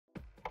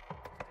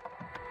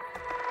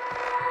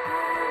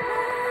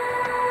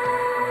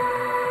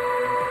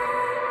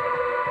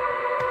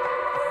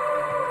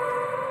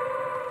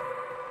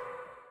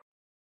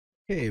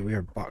Okay, we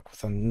are back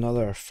with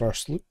another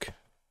first look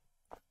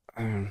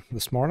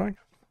this morning.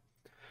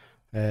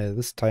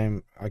 This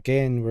time,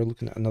 again, we're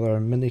looking at another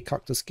mini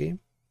cactus game,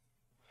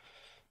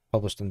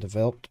 published and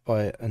developed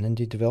by an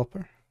indie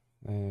developer.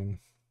 Again,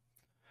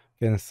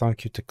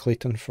 thank you to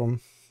Clayton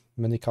from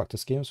Mini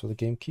Cactus Games for the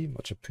game key,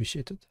 much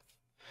appreciated.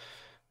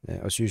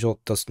 As usual,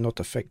 it does not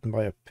affect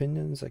my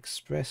opinions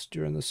expressed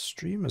during this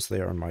stream, as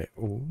they are my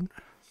own.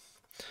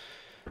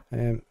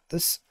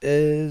 This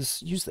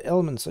is use the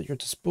elements at your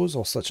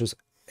disposal, such as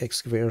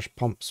excavators,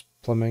 pumps,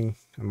 plumbing,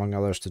 among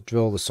others, to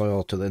drill the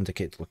soil to the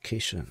indicated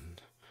location.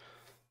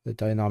 The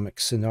dynamic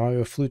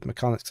scenario, fluid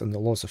mechanics, and the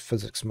laws of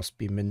physics must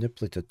be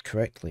manipulated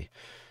correctly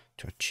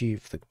to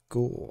achieve the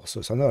goal.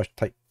 So it's another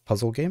type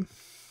puzzle game,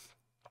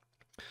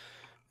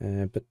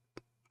 but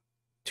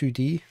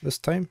 2D this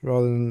time,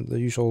 rather than the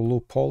usual low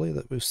poly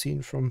that we've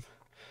seen from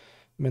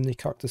Mini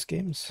Cactus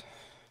Games.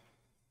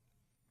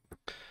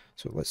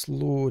 So let's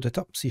load it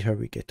up, see how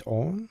we get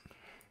on.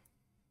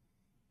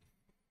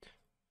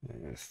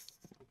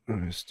 I'll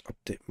just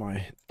update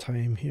my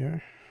time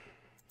here.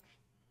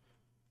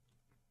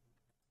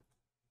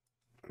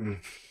 I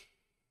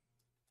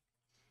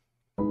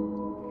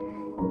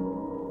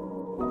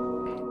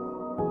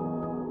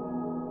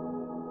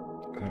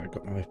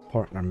got my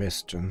partner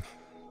messaging.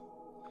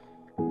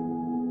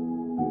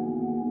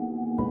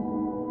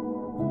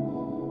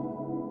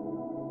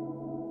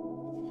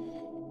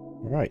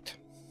 Right.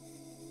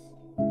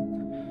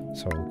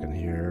 So looking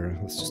here,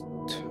 let's just,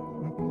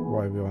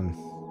 why are we on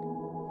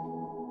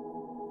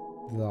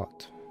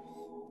that?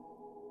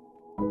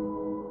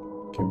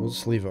 Okay, we'll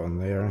just leave it on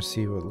there and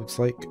see what it looks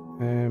like.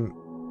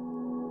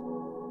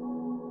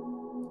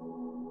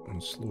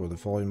 Let's lower the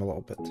volume a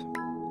little bit. Does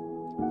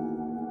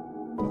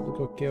that look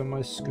okay on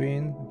my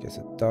screen? I guess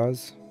it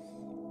does.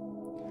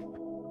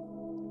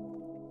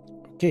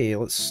 Okay,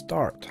 let's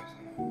start.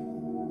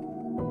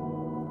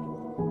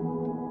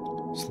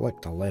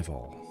 Select a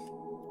level.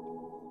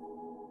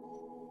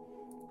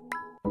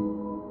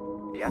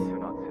 The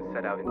astronauts who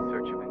set out in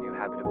search of a new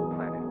habitable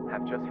planet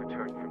have just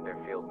returned from their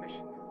failed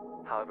mission.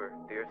 However,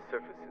 the Earth's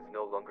surface is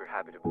no longer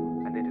habitable,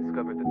 and they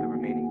discovered that the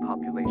remaining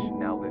population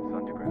now lives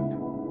underground.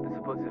 The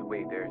supposed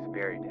way there is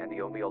buried, and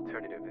the only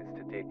alternative is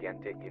to dig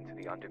into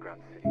the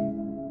underground city.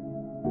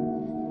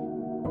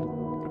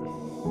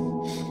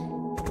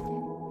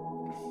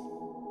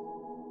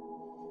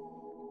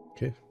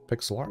 Okay,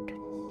 pixel art.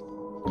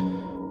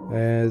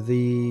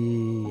 The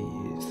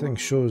thing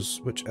shows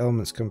which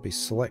elements can be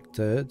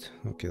selected.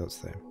 Okay, that's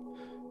them.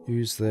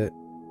 Use the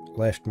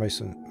left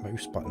mouse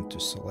button to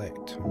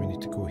select. And we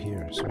need to go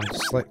here. So I'm going to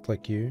select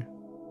like you.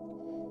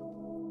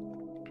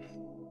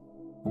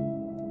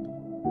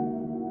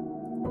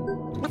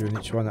 I'm doing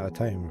each one at a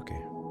time,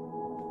 okay.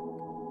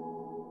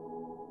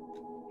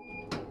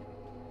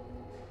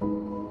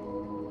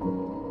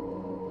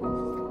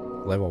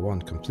 Level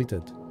 1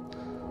 completed.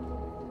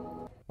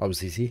 That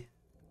was easy.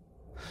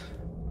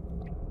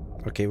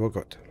 Okay, we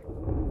got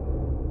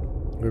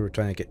where we're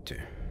trying to get to.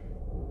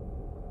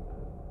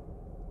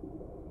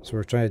 So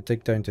we're trying to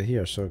dig down to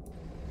here, so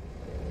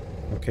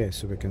okay,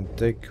 so we can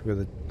dig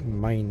with a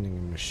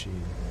mining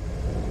machine.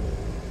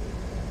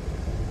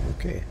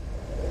 Okay.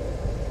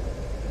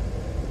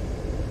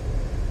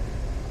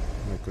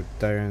 I'll go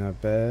down a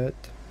bit.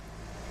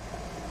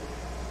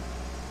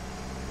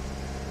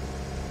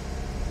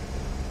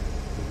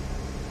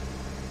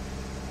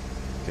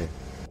 Okay.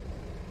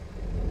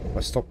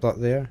 I stopped that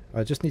there.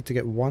 I just need to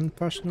get one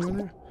person over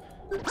there.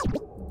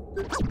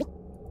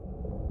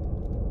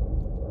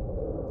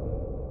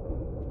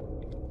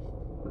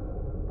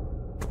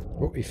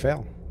 Oh, he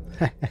fell.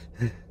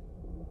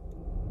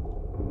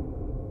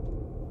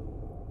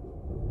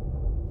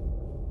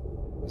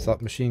 Is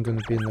that machine going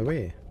to be in the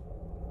way,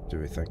 do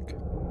we think?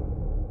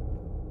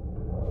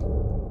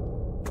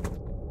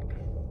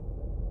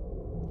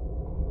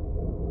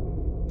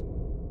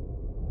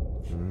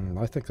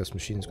 I think this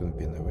machine's going to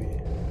be in the way.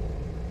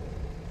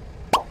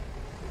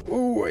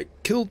 Oh, I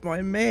killed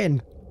my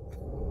man!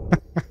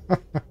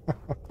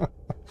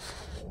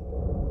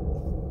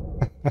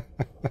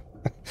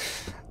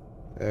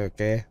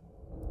 Okay.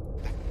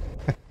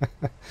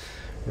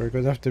 We're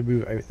going to have to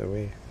move out the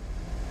way.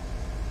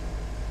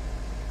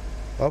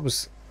 That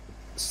was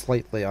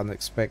slightly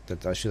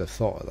unexpected. I should have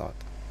thought of that.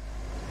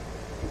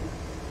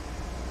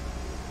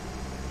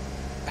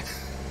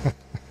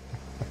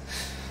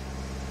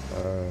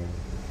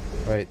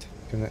 Right.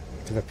 Can I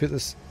put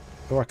this...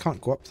 Oh, I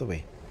can't go up the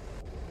way.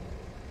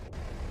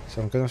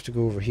 So I'm going to have to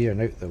go over here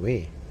and out the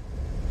way.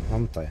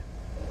 Aren't I?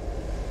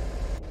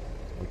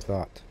 Like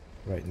that.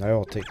 Right, now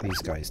I'll take these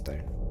guys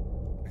down.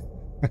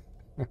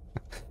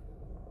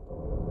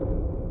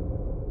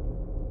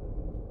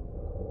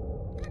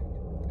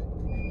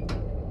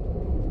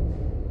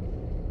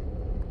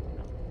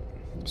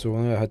 So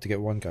only I had to get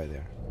one guy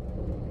there.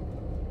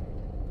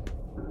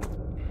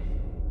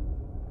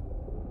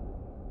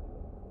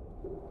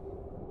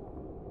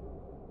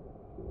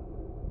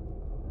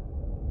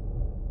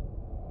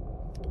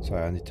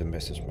 Sorry, I need to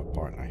message my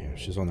partner here.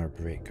 She's on her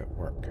break at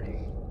work.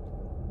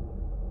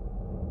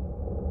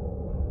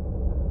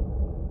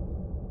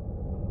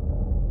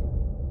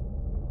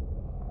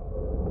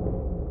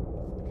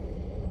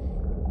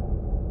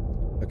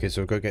 Okay,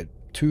 so we've got to get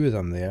 2 of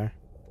them there.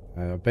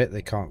 I bet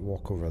they can't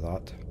walk over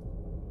that.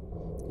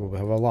 We'll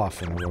have a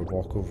laugh and we'll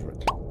walk over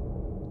it.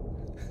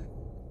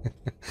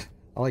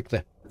 I like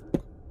the...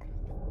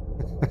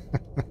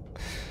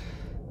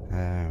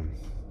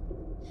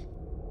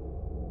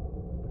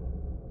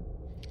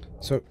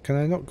 So, can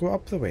I not go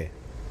up the way?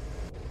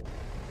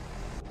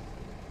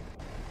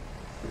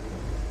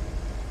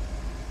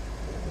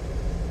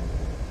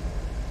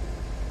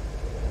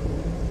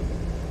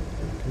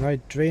 Can I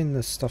drain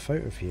this stuff out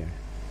of here?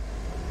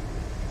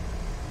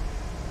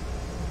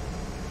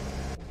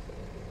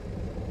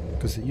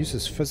 Because it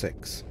uses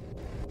physics.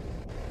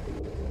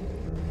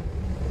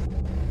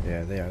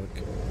 Yeah, there, look.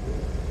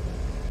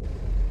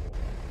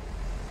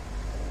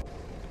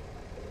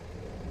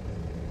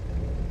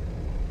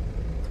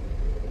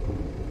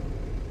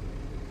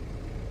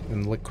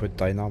 In liquid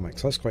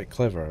dynamics. That's quite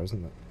clever,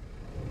 isn't it?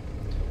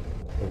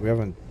 But we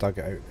haven't dug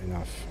it out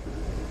enough.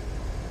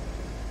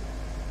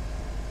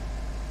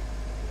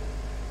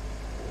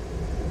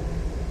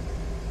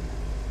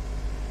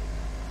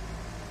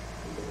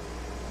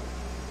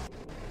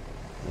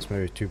 That's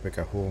maybe too big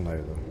a hole now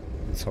though.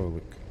 Let's have a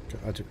look.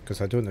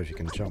 Because I don't know if you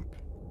can jump.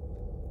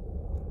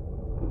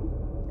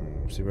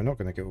 See, we're not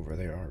going to get over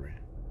there, are we?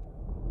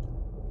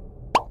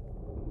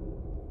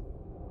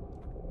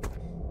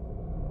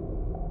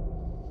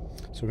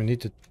 So we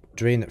need to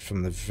drain it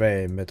from the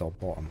very middle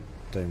bottom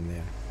down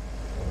there.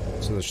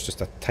 So there's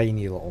just a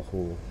tiny little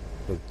hole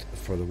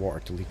for the water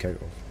to leak out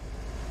of.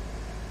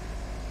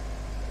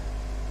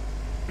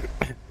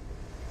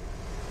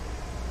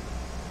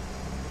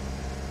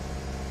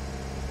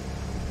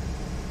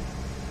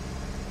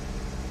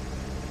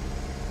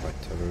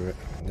 Right,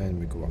 and then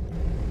we go up.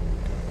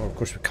 Oh, of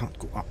course we can't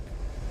go up.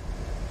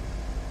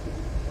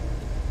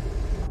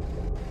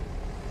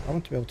 I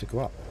want to be able to go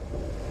up.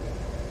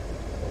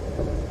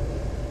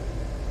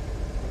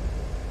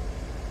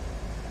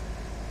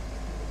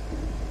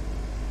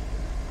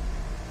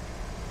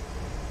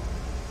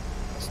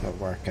 It's not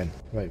working.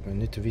 Right, we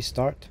need to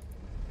restart.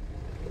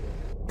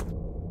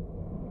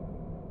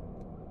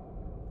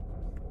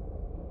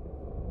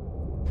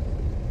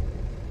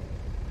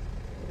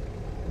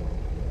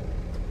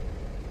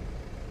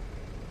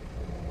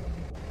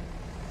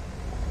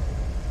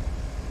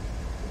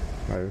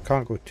 Right, we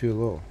can't go too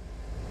low.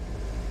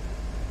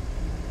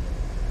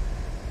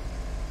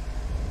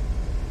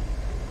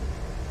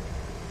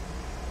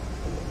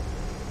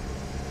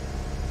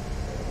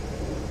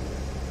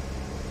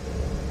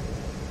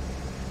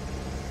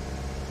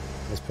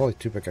 It's probably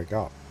too big a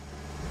gap.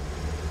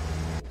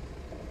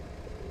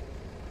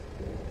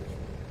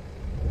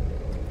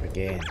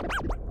 Again.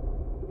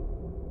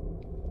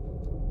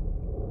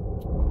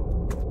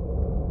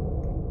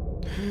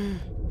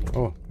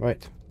 Oh,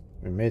 right.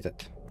 We made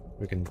it.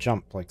 We can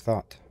jump like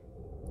that.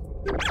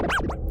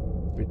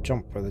 We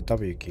jump with the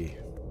W key.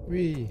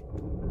 Whee!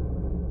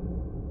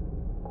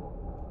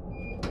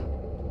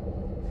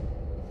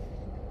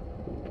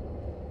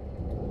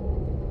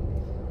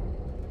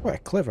 What a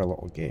clever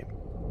little game.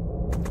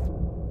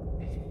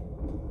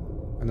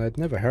 And I'd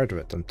never heard of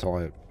it until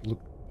I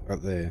looked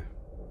at the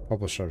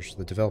publishers,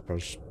 the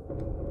developers'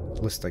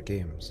 list of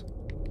games.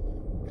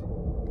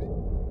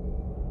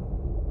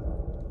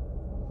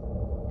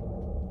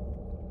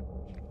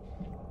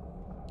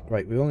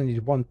 Right, we only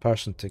need one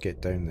person to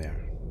get down there.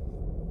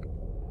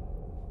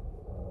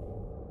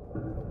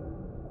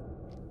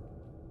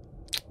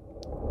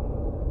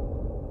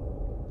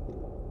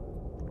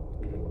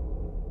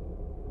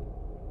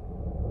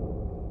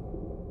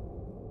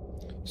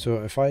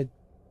 So if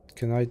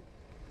can I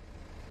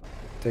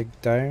dig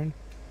down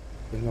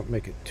but not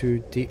make it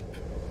too deep?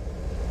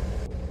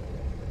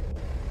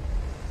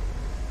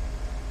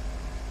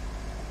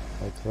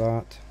 Like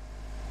that.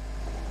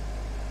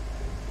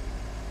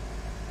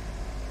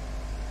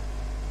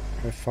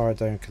 How far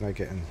down can I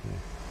get in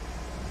here?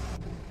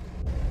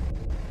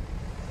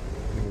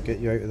 We'll get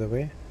you out of the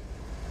way.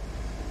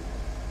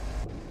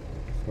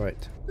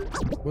 Right.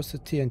 What's the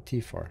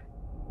TNT for?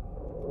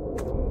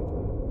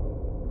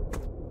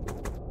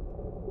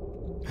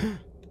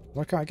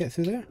 Why can't I get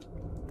through there?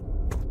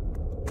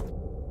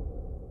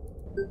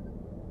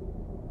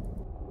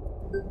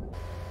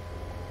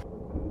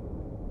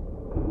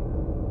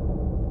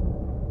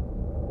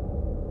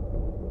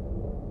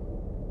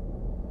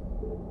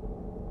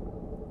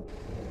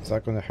 Is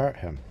that going to hurt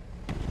him?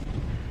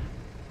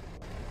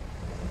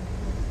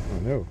 Oh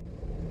no.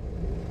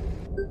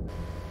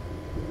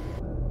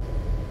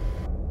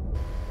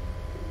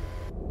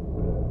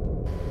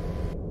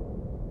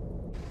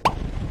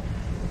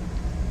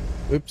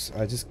 Oops,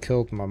 I just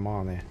killed my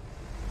money.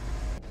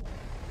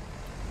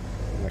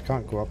 And I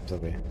can't go up the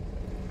way.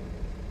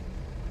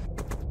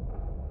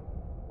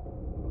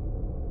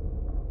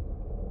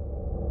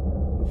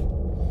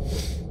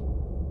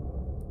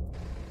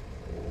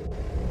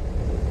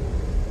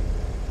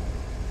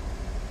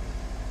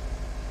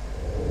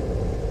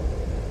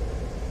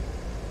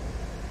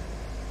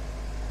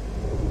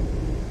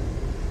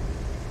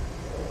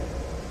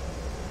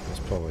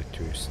 Probably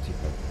too steep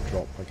a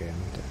drop again,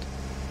 isn't it?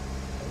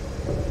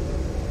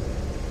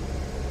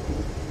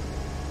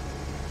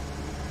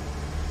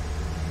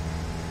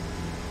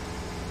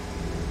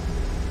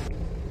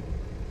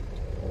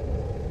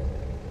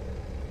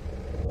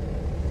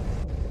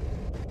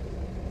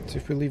 So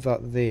if we leave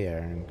that there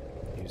and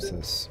use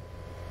this.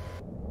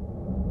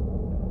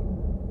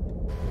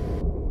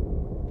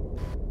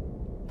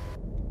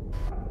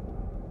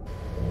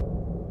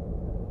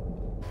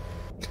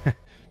 I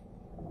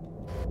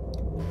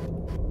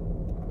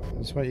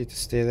just want you to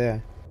stay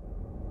there.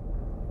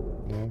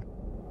 No.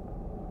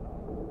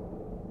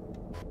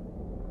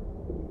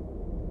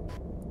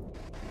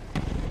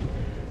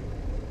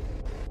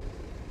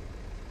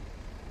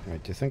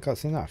 Right, do you think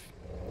that's enough?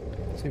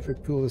 See if we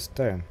pull this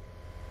down.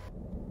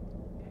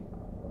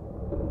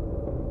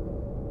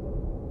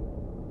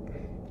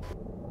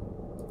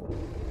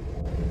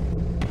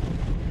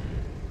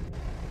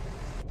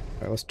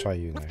 Right, let's try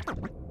you now.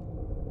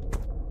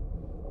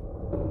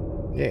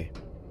 Yeah.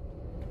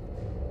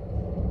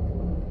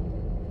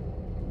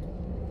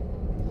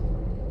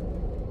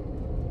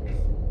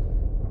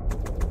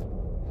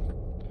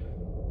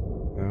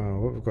 Oh,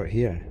 what we've got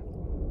here?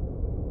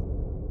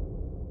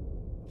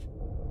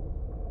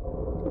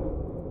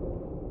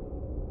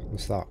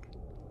 What's that?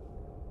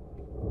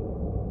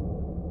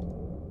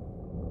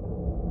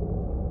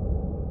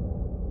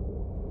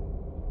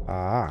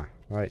 Ah,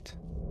 right.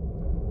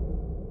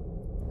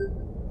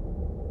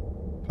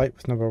 Pipe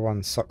with number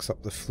 1 sucks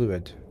up the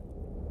fluid.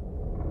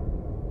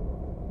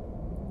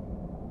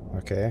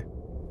 Okay.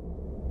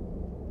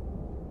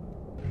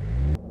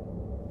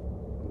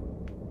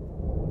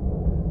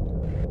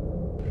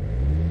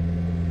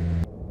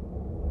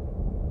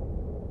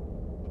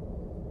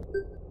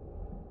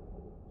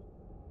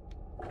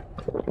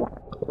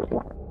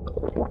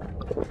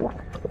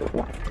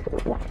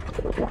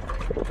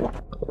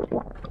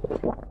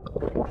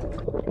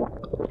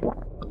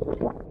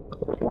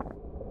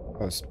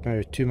 That's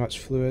maybe too much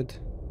fluid.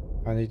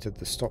 I needed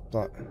to stop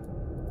that.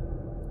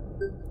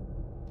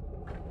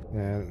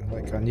 Yeah,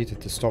 like I needed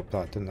to stop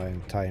that, didn't I,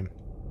 in time.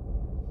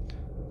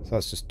 So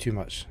that's just too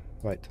much.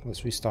 Right,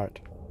 let's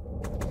restart.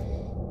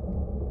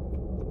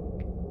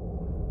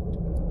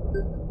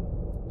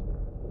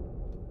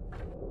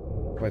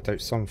 Let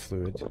out some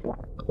fluid.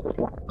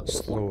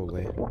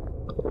 Slowly.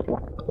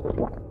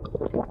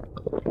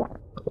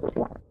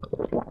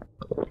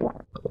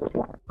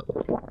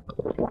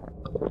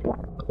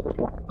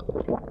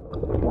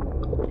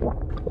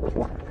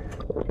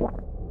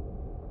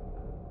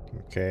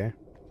 Okay.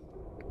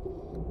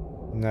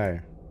 Now.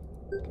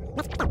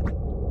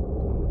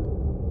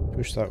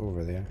 Push that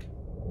over there.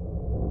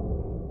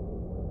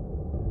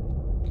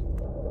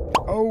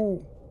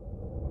 Oh!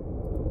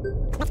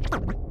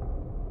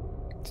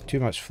 It's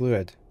too much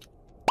fluid.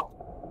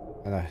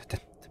 And I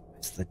didn't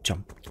miss the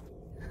jump.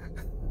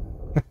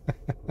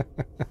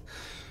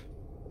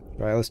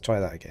 Right, let's try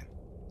that again.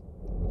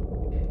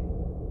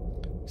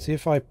 See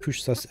if I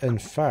push this in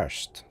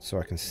first so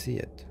I can see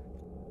it.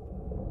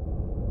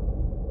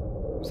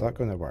 Is that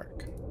going to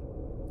work?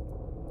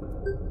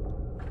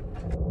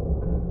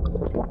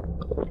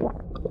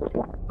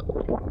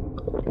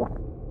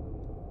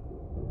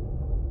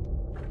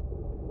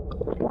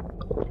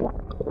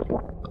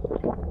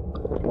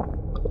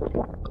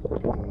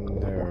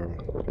 No.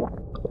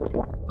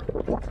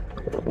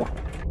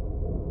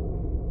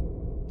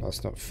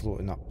 That's not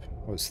floating up.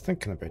 I was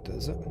thinking about it,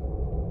 is it?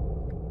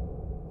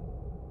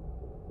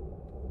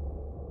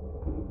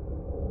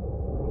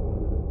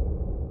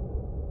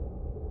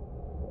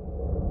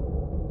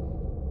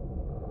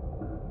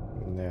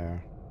 No.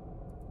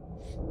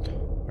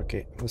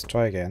 Okay, let's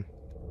try again.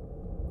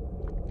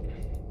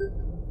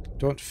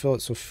 Don't fill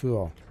it so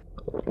full.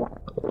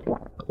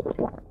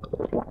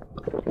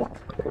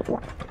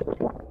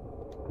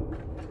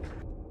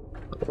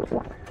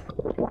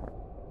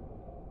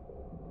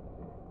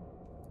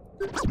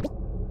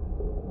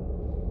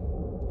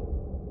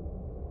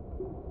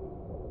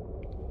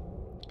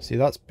 See,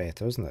 that's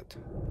better, isn't it?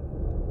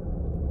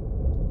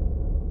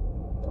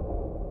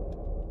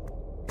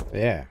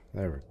 Yeah,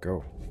 there we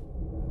go.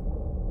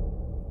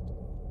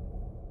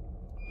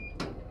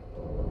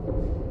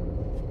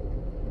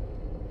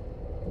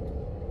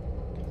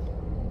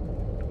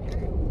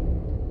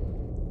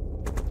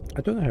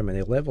 I don't know how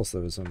many levels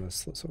there is on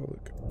this. Let's have a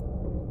look.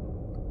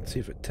 See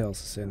if it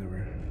tells us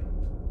anywhere.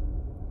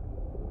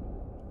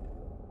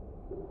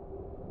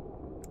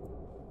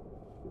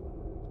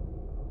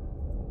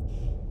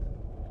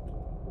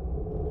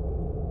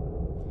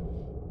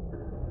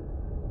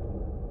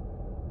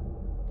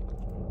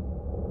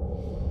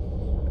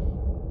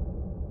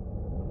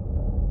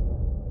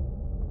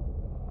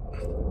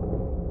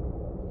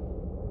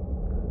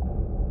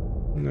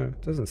 No,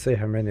 it doesn't say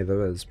how many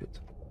there is, but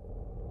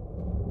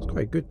it's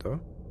quite good though.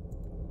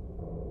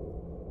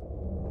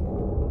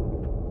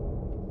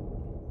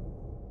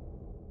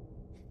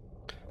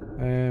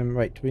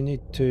 Right, we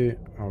need to...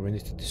 Oh, we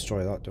need to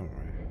destroy that, don't we?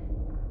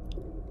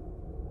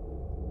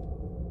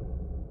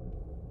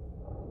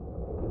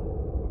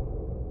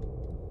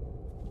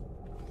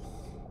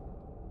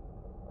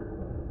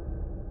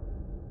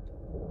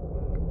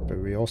 But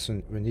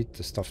But we need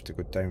the stuff to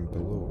go down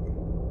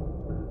below.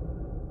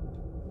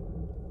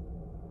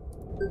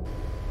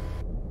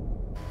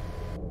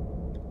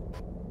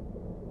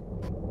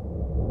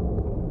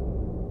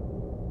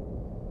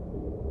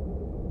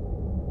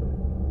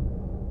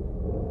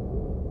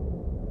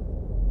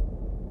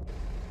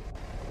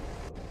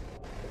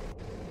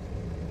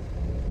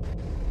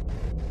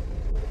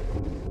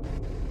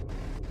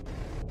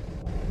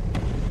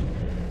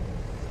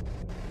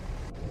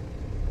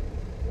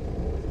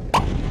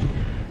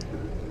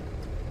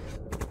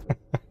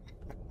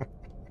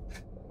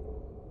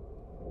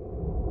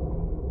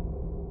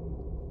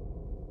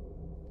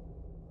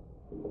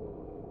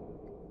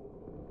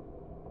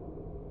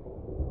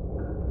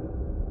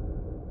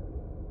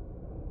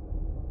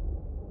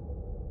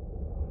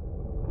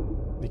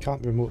 You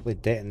can't remotely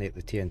detonate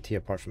the TNT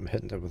apart from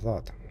hitting it with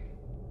that.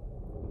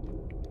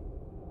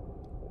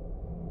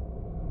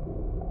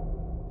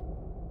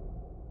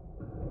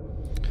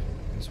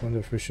 I just wonder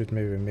if we should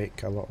maybe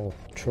make a little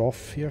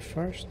trough here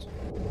first.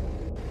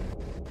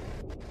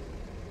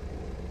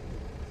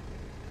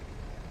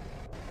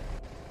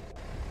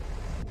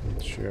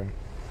 Sure.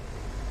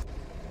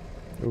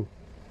 Oh.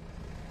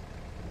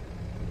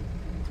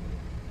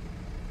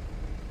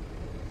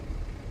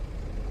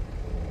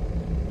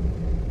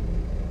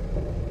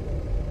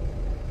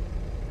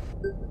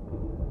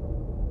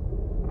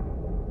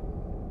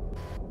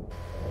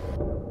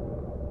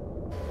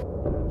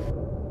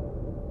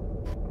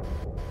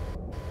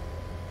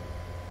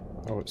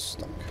 Oh, it's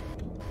stuck.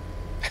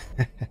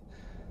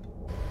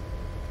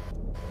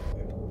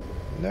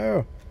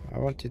 No! I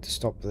want you to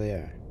stop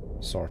there.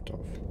 Sort of.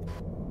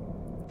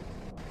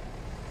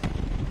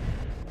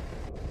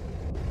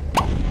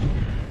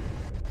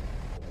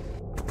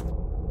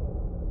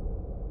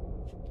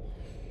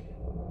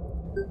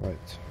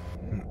 Right.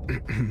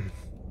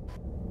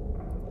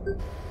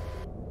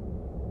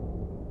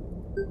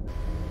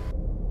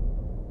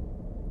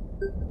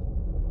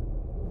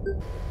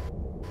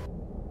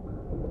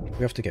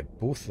 We have to get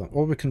both of them.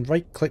 Oh, we can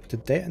right click to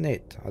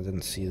detonate. I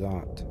didn't see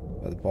that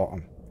at the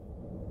bottom.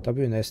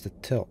 W and S to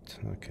tilt.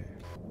 Okay.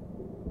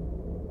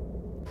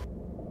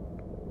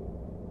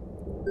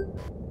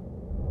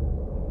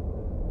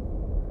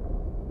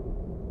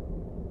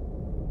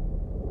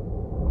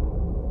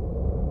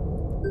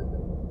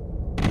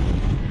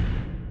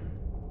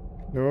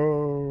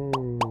 No.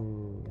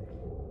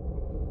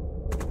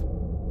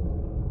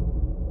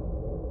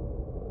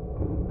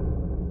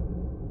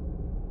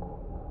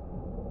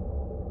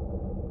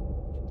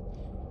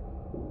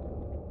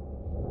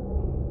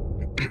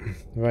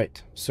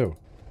 Right, so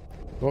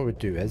what we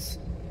do is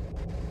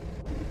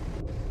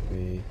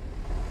we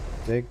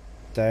dig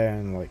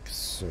down like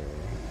so,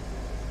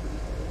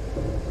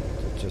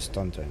 just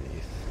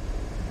underneath,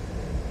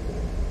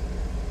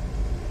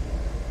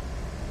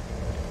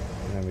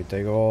 and then we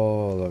dig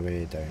all the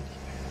way down here.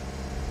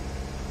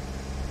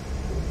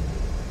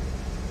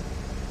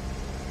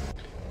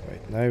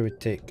 Right, now we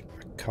take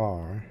a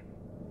car.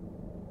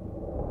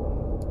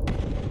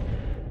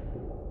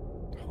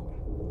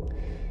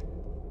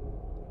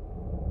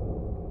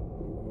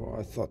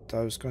 I thought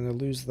I was going to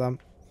lose them.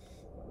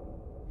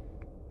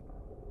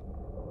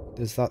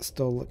 Is that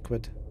still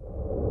liquid?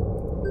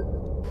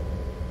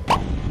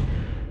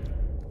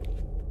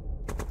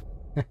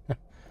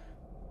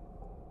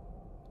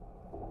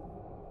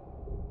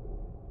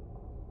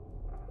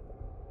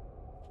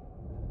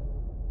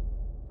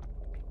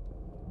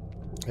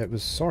 It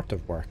was sort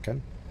of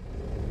working.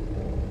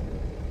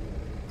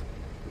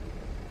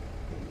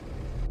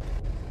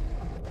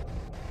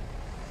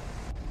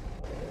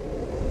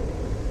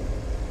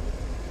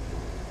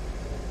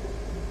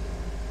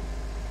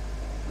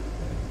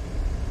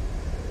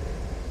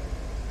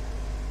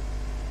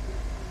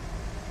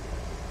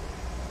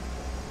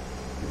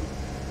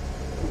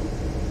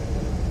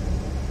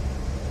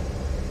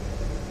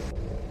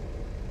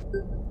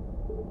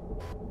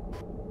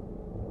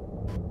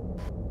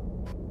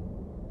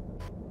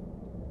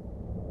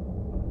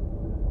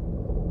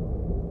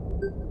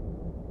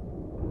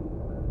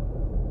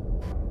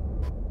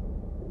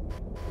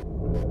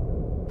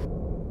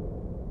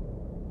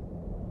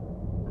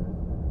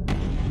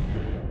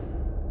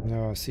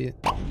 No, I see it.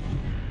 How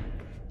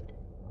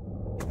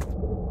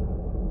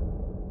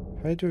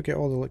do we get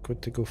all the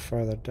liquid to go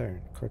further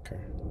down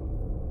quicker?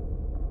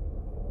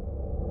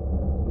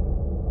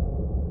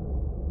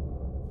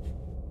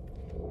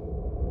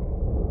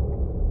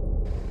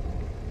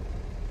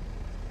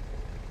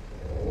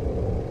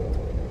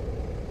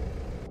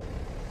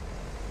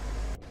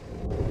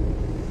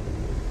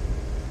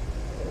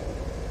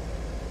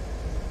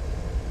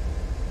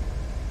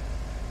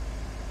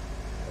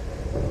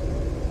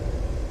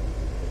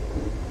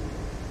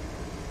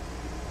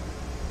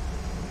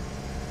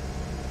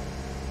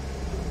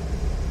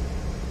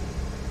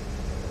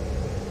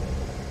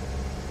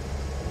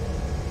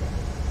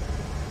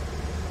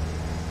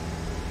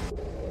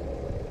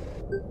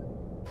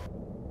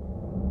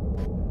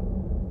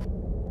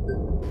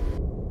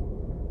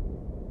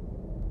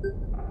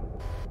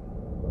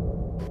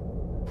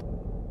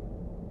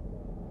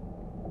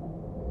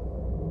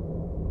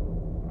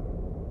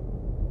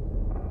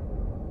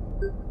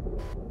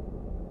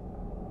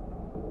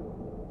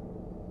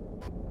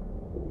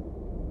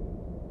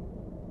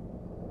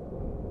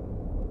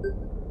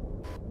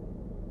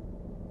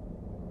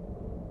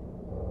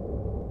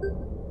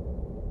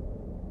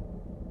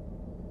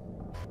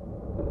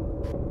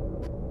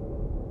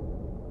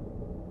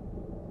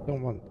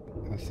 Don't want...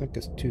 I think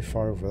it's too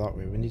far over that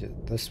way. We need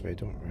it this way,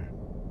 don't we?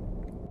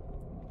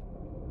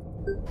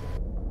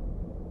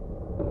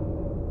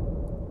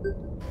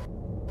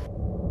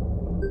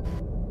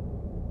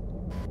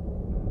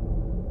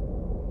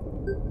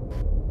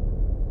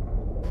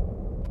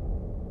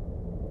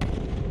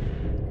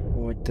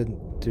 Oh, it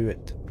didn't do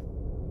it.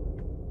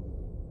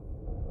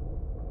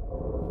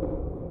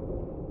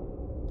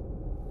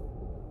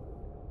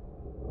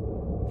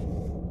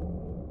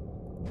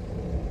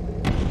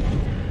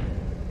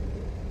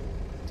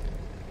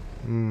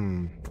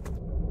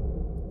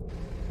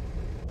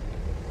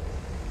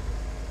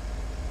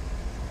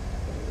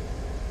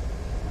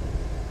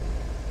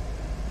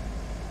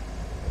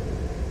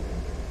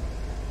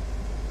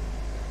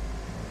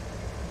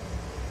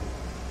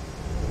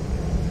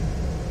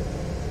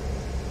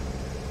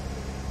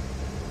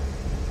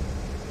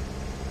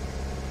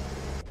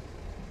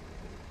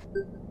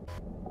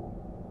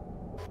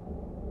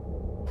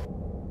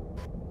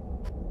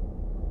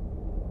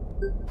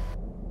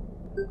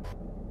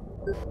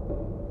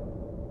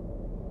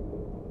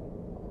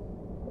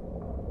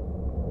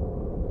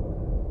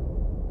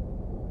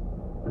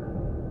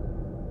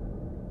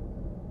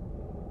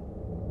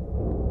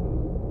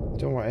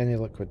 Don't want any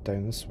liquid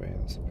down this way,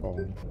 that's the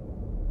problem.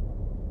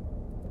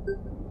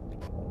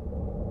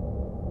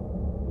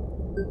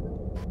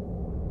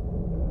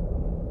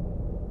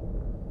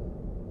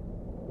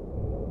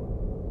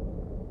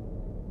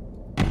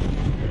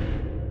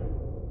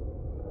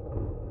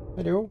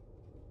 Hello.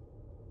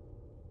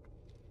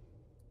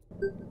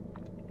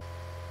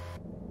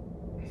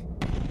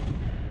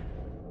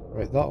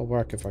 Right, that'll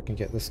work if I can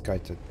get this guy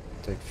to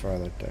dig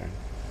further down.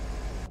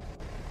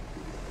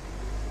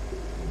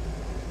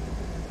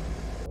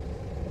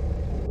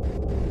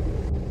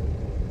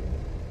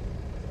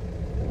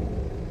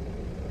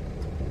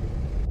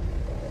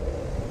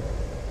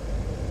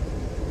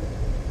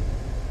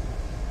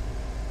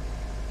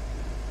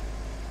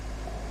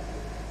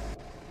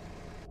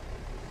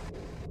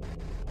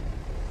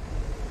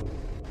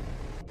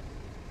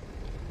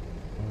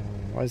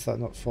 Why is that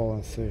not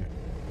falling through?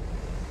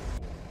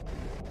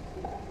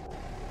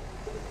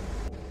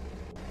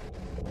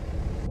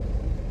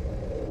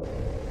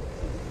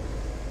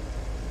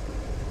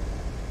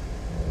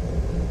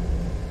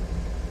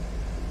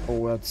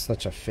 Oh, that's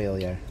such a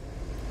failure.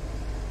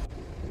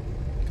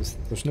 Because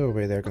there's no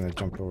way they're going to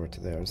jump over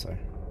to there, is there?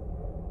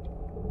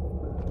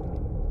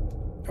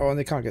 Oh, and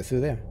they can't get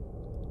through there.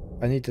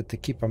 I needed to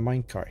keep a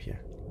minecart here.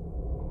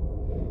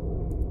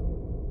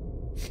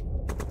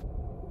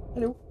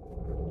 Hello.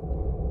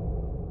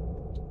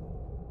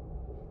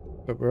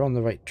 But we're on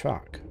the right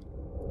track.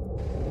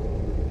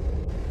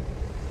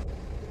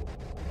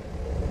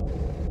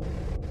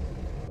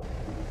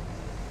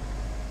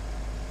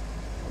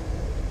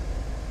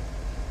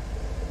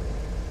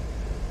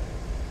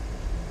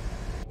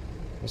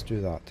 Let's do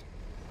that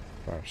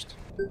first.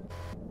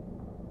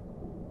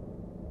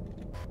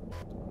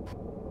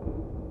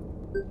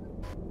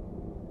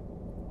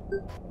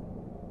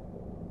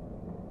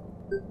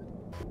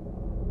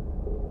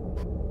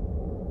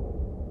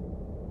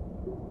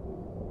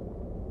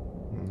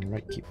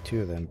 Might keep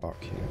two of them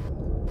back here.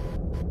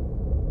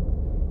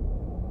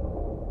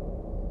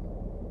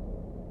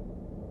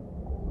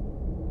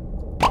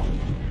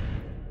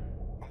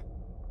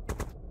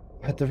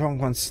 I had the wrong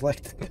one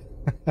selected.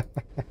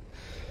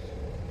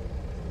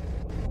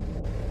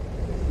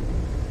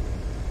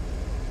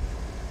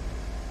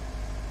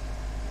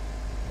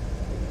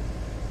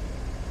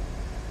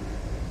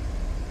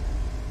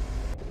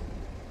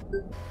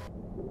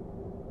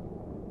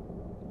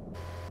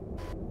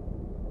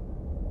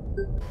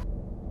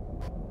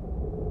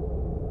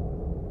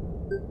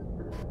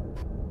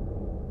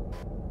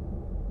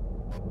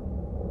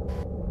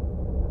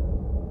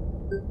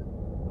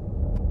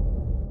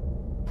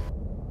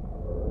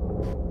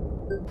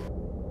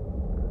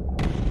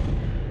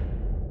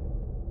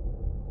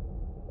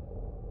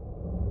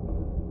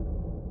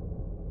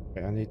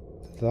 I need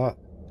that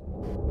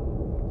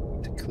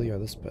to clear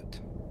this bit.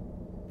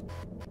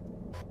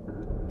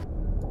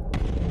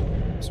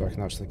 So I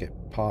can actually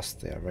get past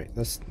there. Right,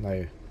 this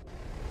now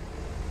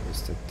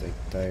is to dig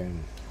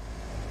down.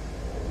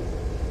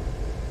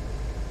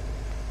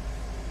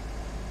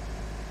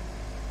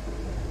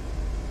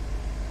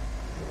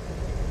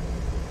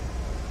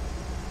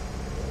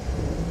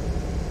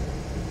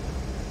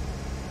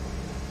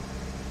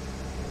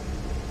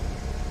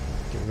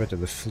 Get rid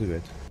of the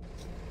fluid.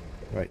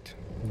 Right,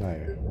 now.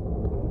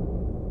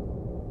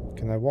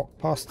 Can I walk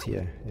past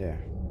here? Yeah.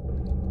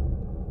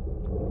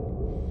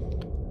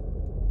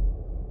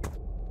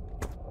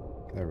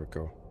 There we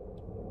go.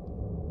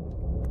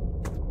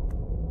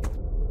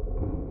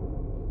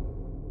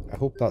 I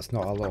hope that's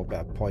not a little bit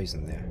of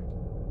poison there.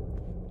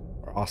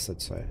 Or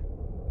acid, sorry.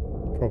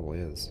 Probably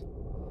is.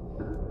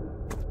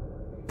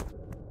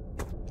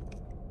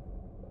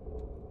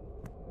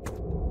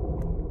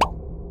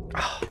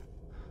 Ah,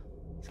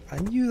 I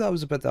knew that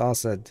was a bit of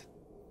acid.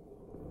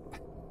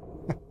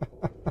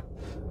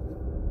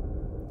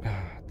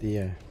 Ah,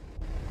 dear.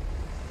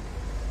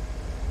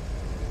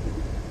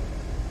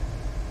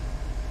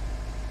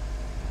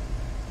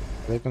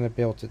 They're going to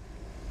be able to...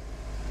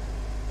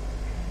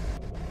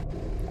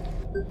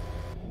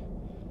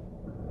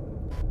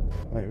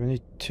 Right, we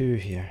need 2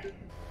 here.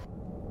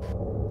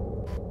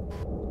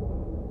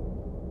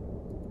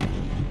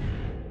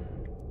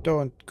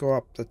 Don't go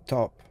up the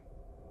top.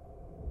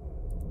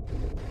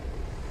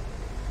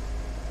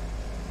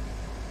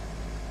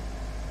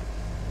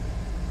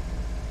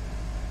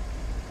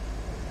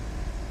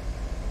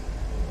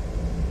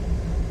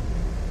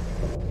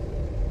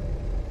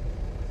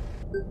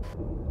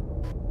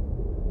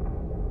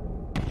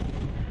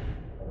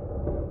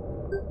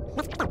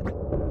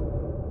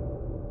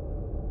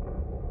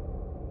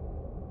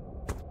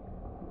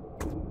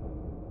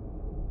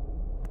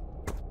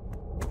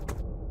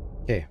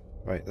 Okay,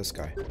 right, this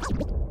guy.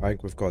 I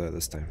think we've got it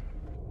this time.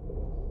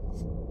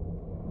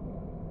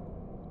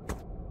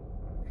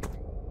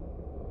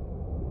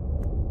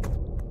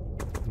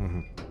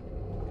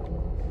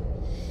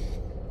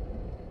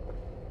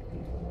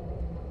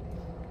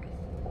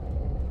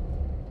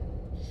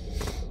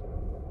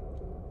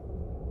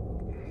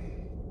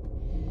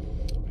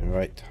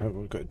 Right, what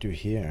we've got to do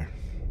here?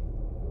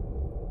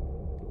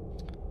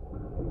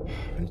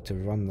 We need to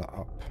run that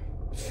up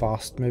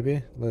fast,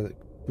 maybe. Let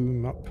it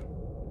boom up.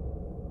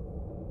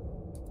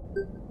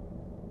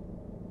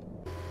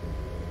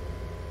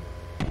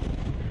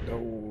 Oh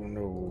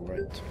no,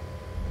 right.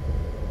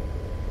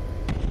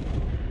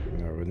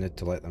 No, we need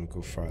to let them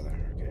go further.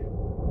 Okay.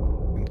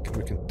 And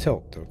we can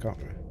tilt though, can't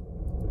we?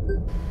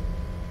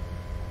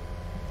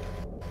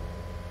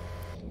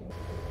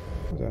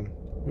 Hold on.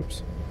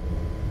 Oops.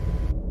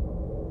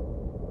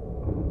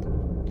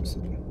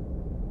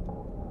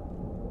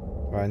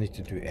 Oh, I need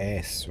to do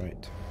S,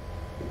 right.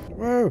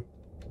 Whoa!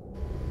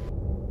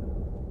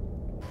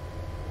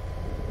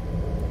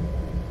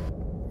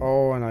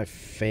 Oh, and I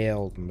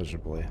failed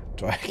miserably.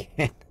 Try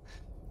again.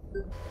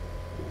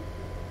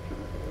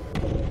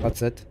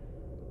 That's it.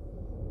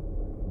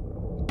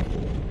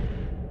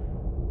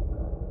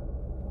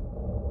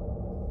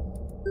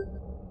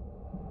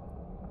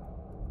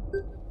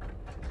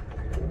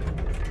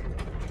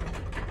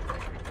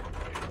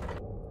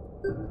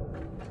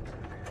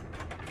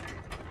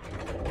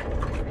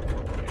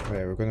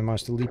 Right, we're going to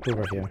manage to leap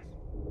over here.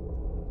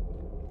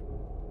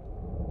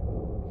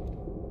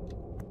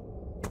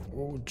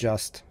 Oh,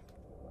 just.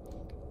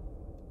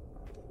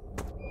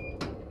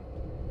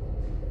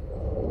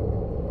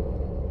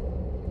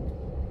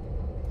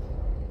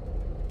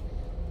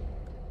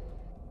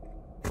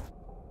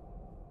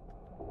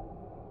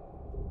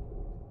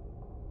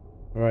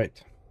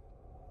 Right.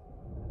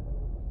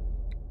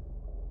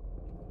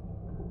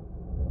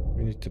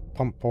 We need to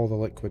pump all the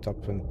liquid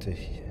up into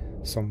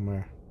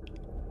somewhere.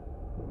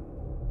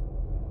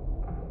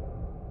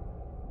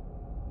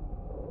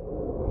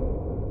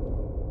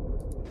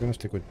 We're going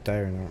to have to go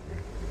down, aren't we?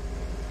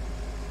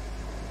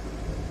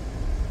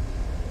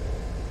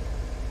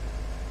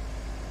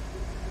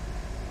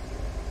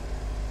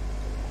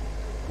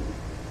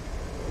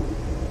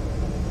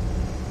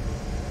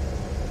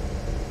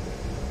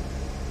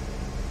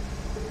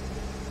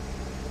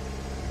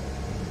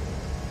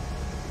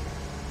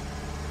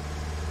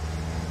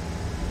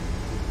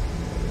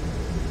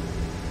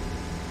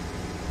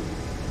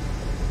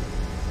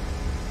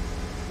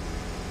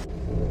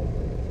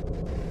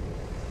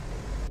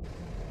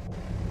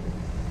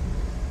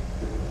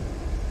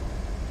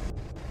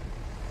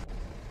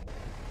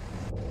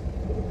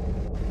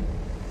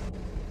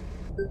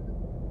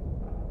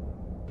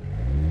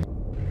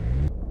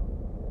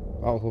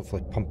 That'll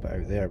hopefully pump it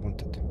out there,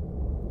 won't it?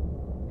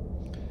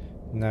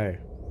 Now,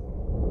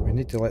 we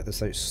need to let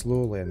this out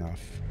slowly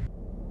enough.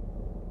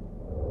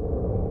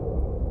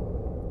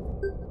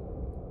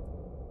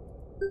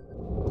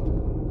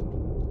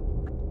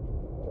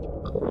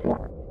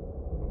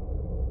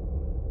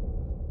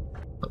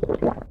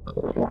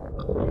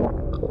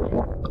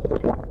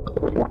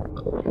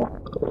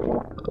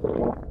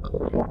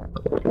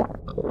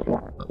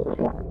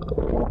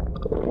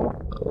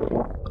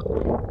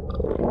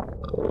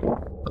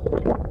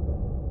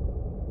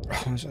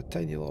 Just a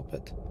tiny little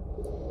bit.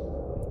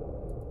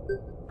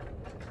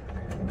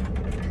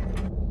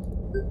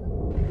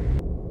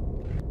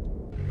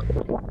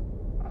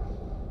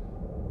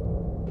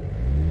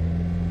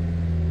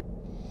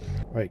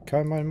 Right,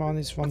 can my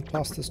manis run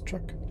past this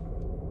truck?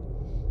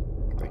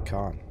 They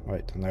can.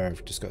 Right, and now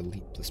I've just got to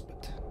leap this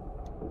bit.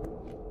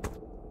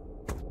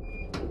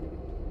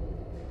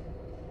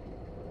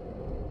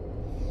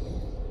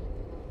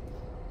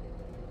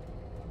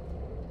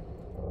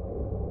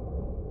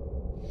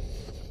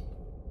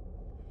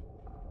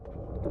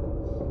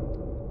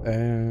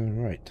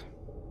 Right.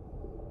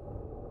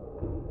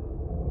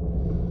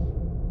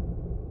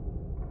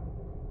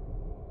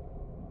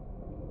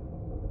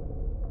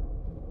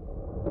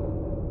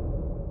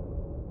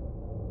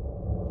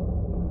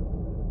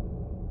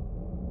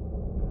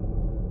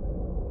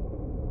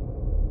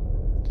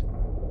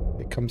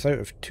 It comes out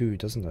of 2,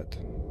 doesn't it?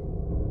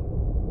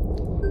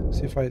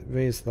 See if I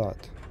raise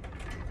that.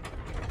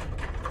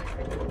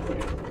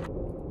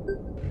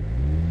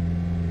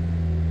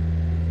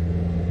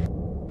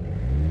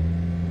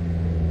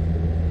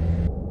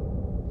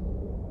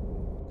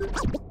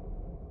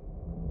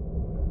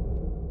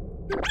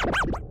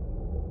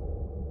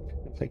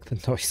 Like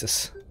the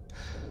noises.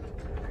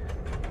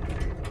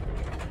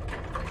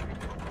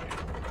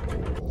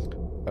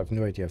 I have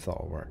no idea if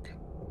that'll work.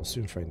 We'll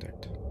soon find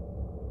out.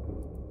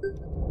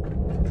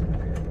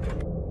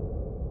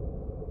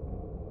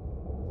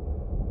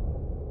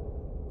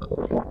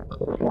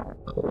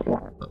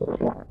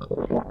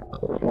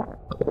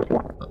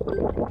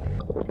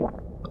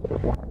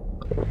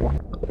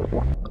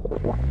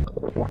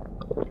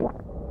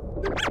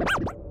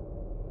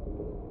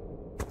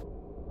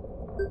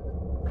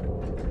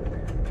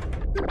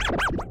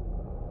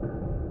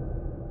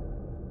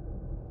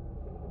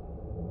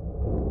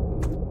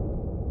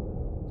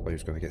 He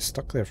was going to get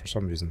stuck there for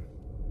some reason.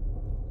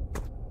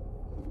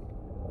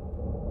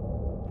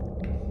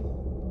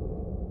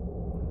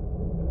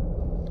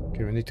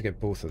 Okay, we need to get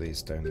both of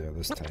these down there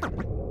this time.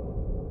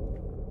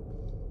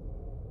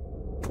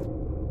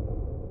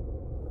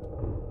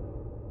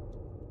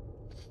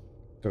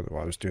 Don't know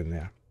what I was doing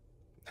there.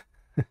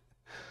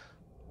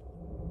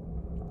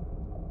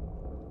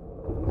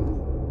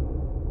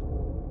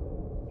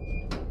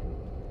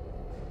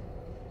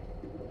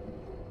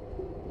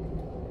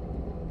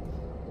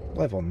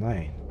 Level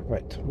 9.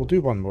 Right, we'll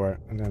do one more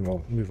and then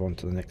we'll move on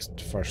to the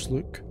next first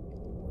look.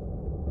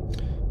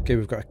 Okay,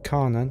 we've got a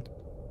cannon.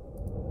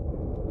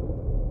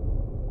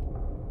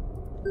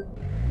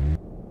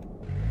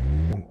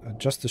 And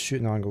adjust the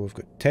shooting angle, we've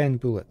got 10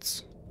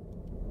 bullets.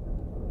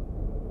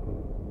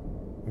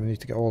 We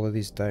need to get all of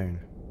these down.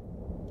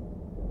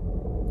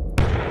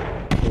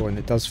 Oh, and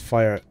it does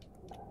fire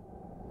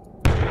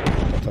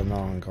at an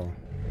angle.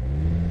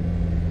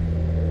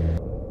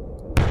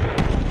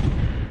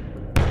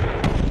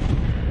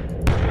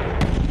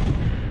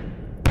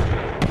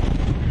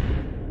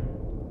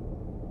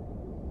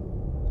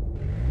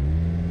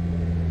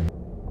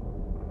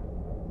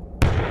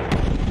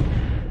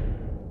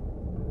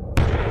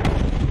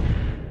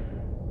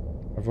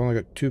 I've only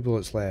got 2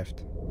 bullets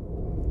left.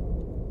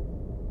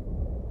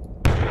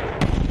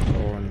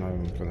 Oh, and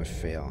I'm gonna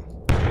fail.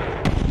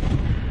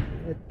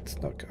 It's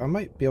not. I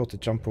might be able to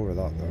jump over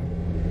that though.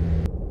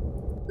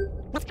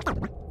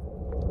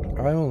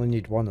 I only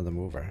need one of them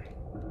over.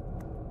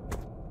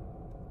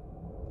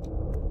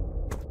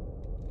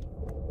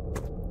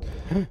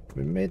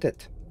 We made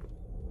it.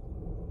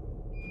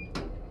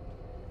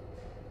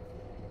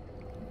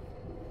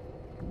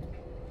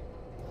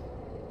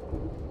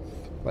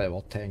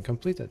 Level 10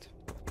 completed.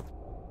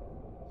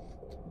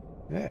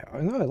 Yeah,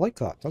 I know, I like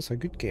that. That's a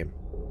good game.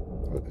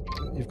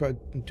 You've got to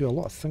do a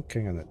lot of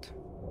thinking in it.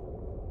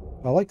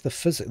 I like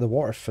the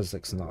water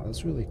physics and that.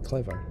 That's really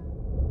clever.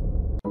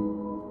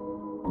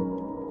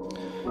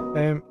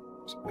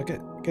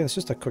 Again, it's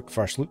just a quick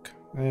first look.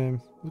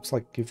 Looks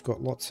like you've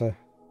got lots of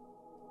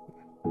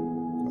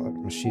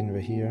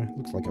machinery here.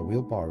 Looks like a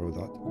wheelbarrow,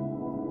 that.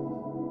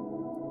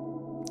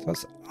 So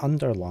that's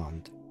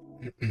Underland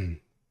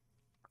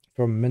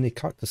from Mini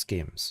Cactus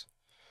Games.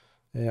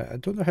 I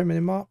don't know how many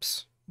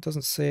maps. It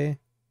doesn't say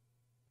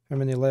how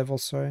many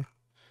levels, sorry.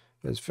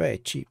 But it's very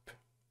cheap.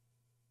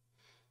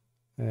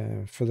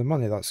 For the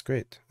money, that's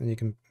great.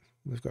 And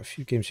they've got a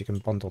few games you can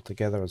bundle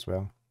together as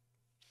well.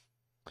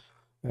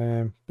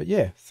 But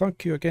yeah,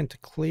 thank you again to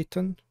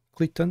Clayton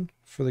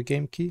for the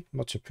game key.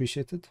 Much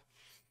appreciated.